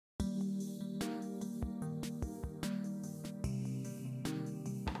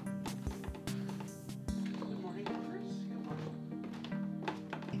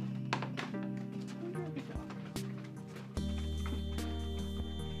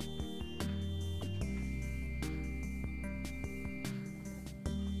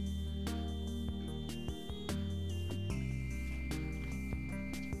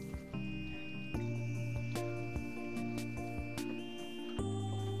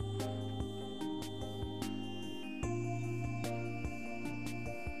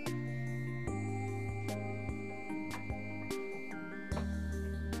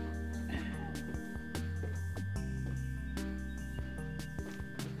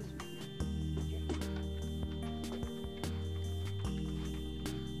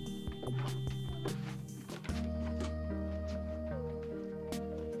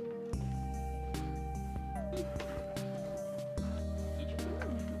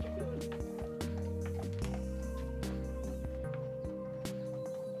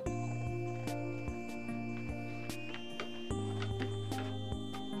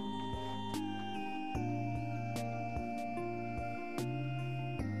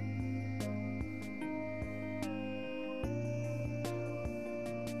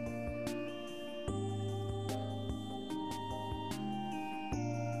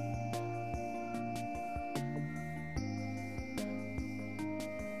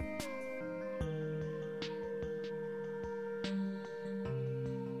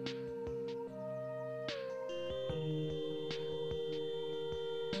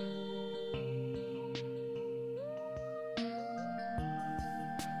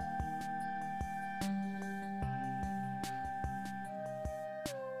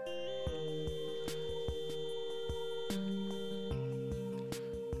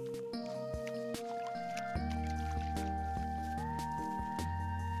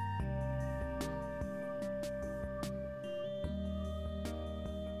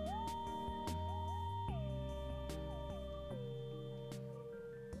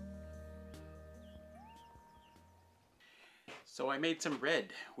So I made some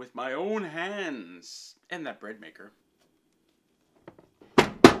bread with my own hands and that bread maker.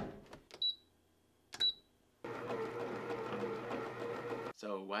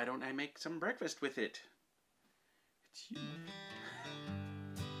 So why don't I make some breakfast with it? It's you.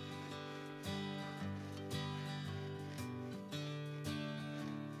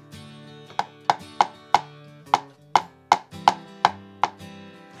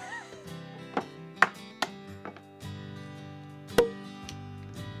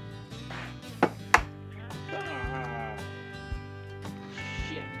 Ah,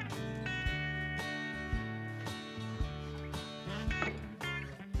 shit.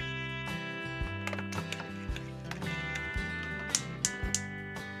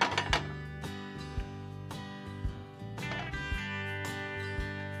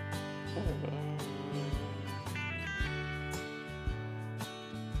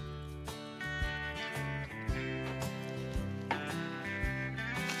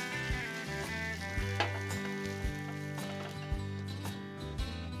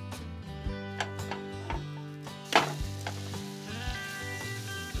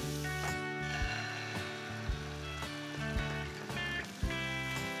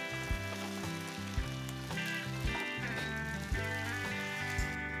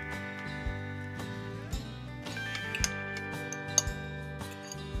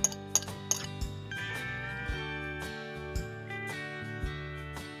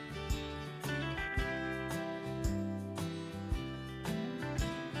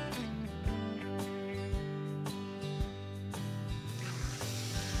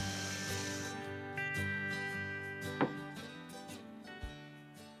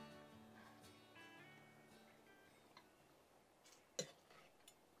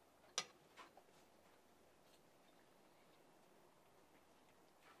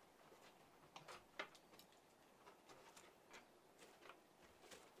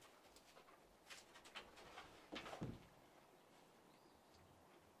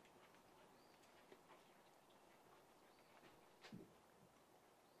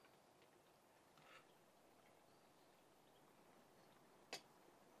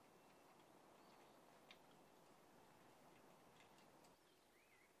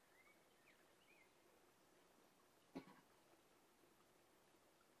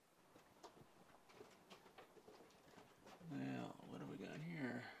 Well, what do we got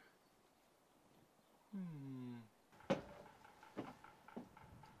here?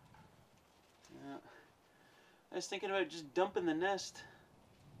 Yeah. I was thinking about just dumping the nest,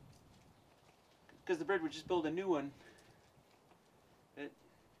 because the bird would just build a new one. But,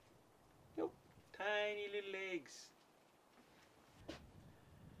 nope, tiny little eggs.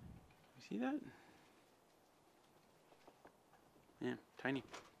 You see that? Yeah, tiny.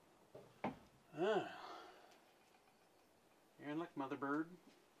 Ah. You're in luck, mother bird.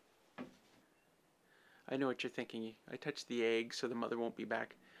 I know what you're thinking. I touched the egg so the mother won't be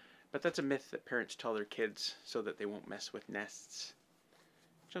back. But that's a myth that parents tell their kids so that they won't mess with nests.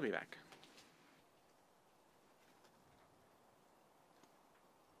 She'll be back.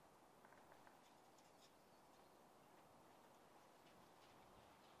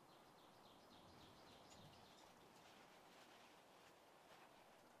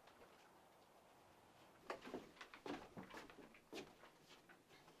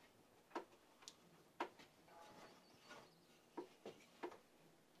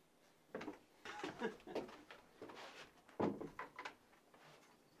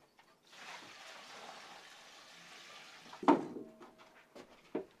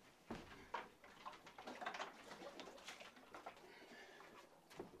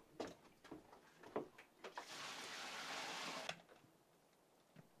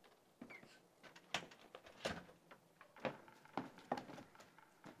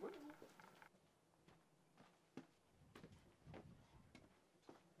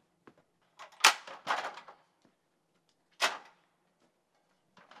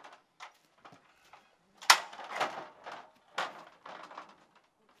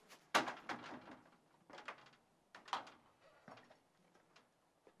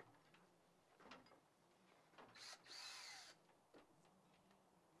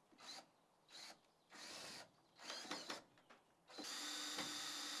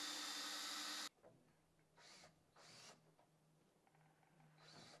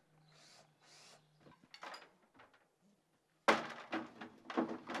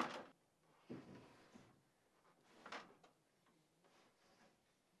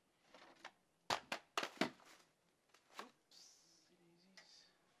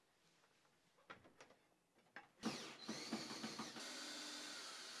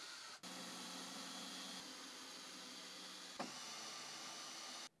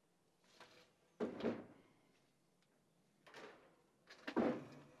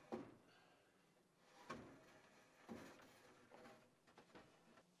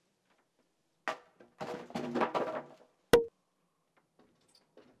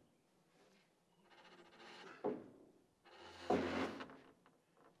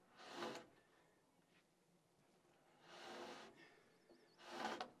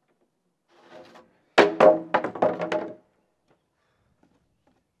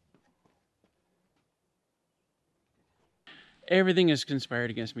 Everything has conspired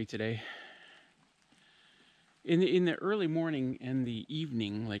against me today. In the early morning and the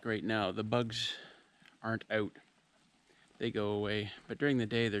evening, like right now, the bugs aren't out. They go away. But during the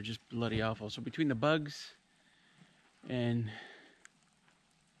day, they're just bloody awful. So between the bugs and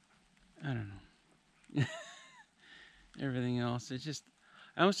I don't know, everything else, it's just,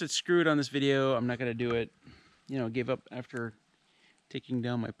 I almost said screw it on this video. I'm not gonna do it. You know, gave up after taking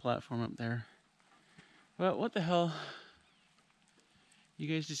down my platform up there. But what the hell? You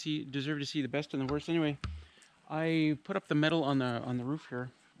guys deserve to see the best and the worst. Anyway, I put up the metal on the roof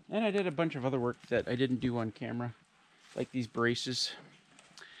here, and I did a bunch of other work that I didn't do on camera, like these braces.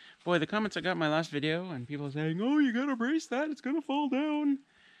 Boy, the comments I got in my last video, and people saying, "Oh, you gotta brace that; it's gonna fall down."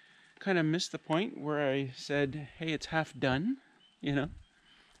 Kind of missed the point where I said, "Hey, it's half done." You know,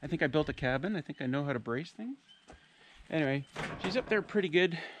 I think I built a cabin. I think I know how to brace things. Anyway, she's up there pretty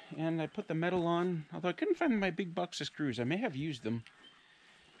good, and I put the metal on. Although I couldn't find my big box of screws, I may have used them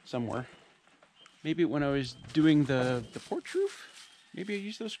somewhere. Maybe when I was doing the porch roof, maybe I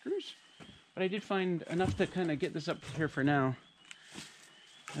used those screws. But I did find enough to kind of get this up here for now.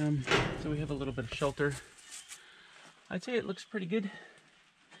 So we have a little bit of shelter. I'd say it looks pretty good.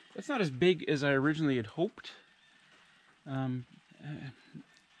 It's not as big as I originally had hoped.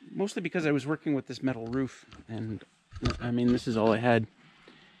 Mostly because I was working with this metal roof, and I mean, this is all I had.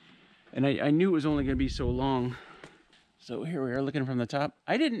 And I knew it was only going to be so long. So here we are looking from the top.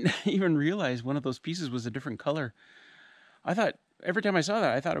 I didn't even realize one of those pieces was a different color. I thought, every time I saw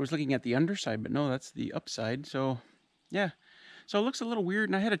that, I thought I was looking at the underside, but no, that's the upside. So, yeah. So it looks a little weird,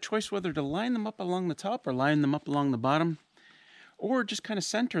 and I had a choice whether to line them up along the top or line them up along the bottom, or just kind of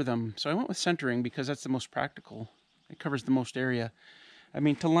center them. So I went with centering because that's the most practical. It covers the most area. I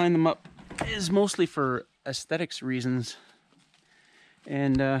mean, to line them up is mostly for aesthetics reasons,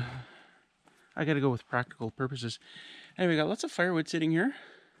 and I got to go with practical purposes. Anyway, we got lots of firewood sitting here,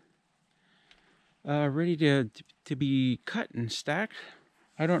 ready to be cut and stacked.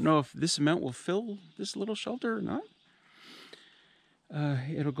 I don't know if this amount will fill this little shelter or not.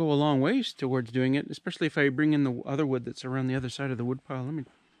 It'll go a long ways towards doing it, especially if I bring in the other wood that's around the other side of the wood pile. Let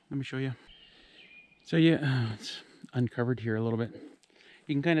me show you. So yeah, it's uncovered here a little bit.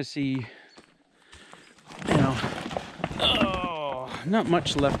 You can kind of see, you know, not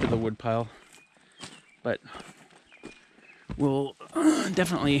much left of the wood pile, but we'll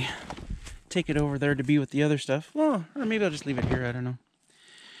definitely take it over there to be with the other stuff. Well, or maybe I'll just leave it here. I don't know.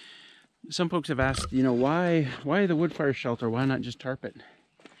 Some folks have asked, you know, why the wood fire shelter? Why not just tarp it?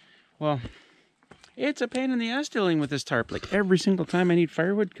 Well, it's a pain in the ass dealing with this tarp. Like every single time I need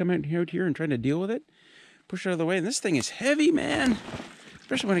firewood, come out here and trying to deal with it, push it out of the way. And this thing is heavy, man.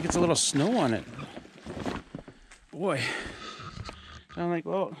 Especially when it gets a little snow on it. Boy. So I'm like,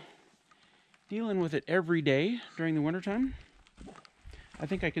 well, dealing with it every day during the wintertime, I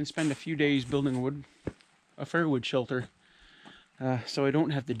think I can spend a few days building a firewood shelter, so I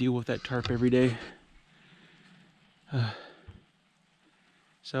don't have to deal with that tarp every day.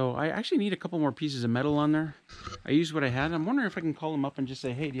 So I actually need a couple more pieces of metal on there. I used what I had. I'm wondering if I can call them up and just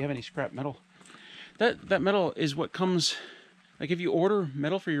say, hey, do you have any scrap metal? That metal is what comes, like if you order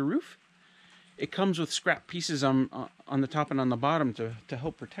metal for your roof, it comes with scrap pieces on the top and on the bottom to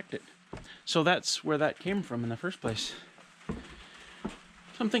help protect it. So that's where that came from in the first place.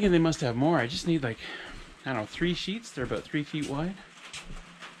 I'm thinking they must have more. I just need like, I don't know, 3 sheets. They're about 3 feet wide.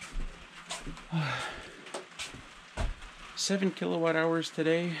 7 kilowatt hours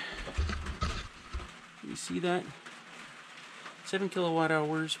today. You see that? 7 kilowatt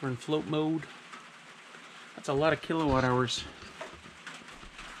hours. We're in float mode. That's a lot of kilowatt hours.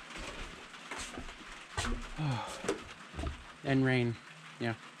 And rain.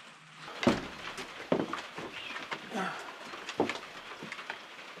 Yeah.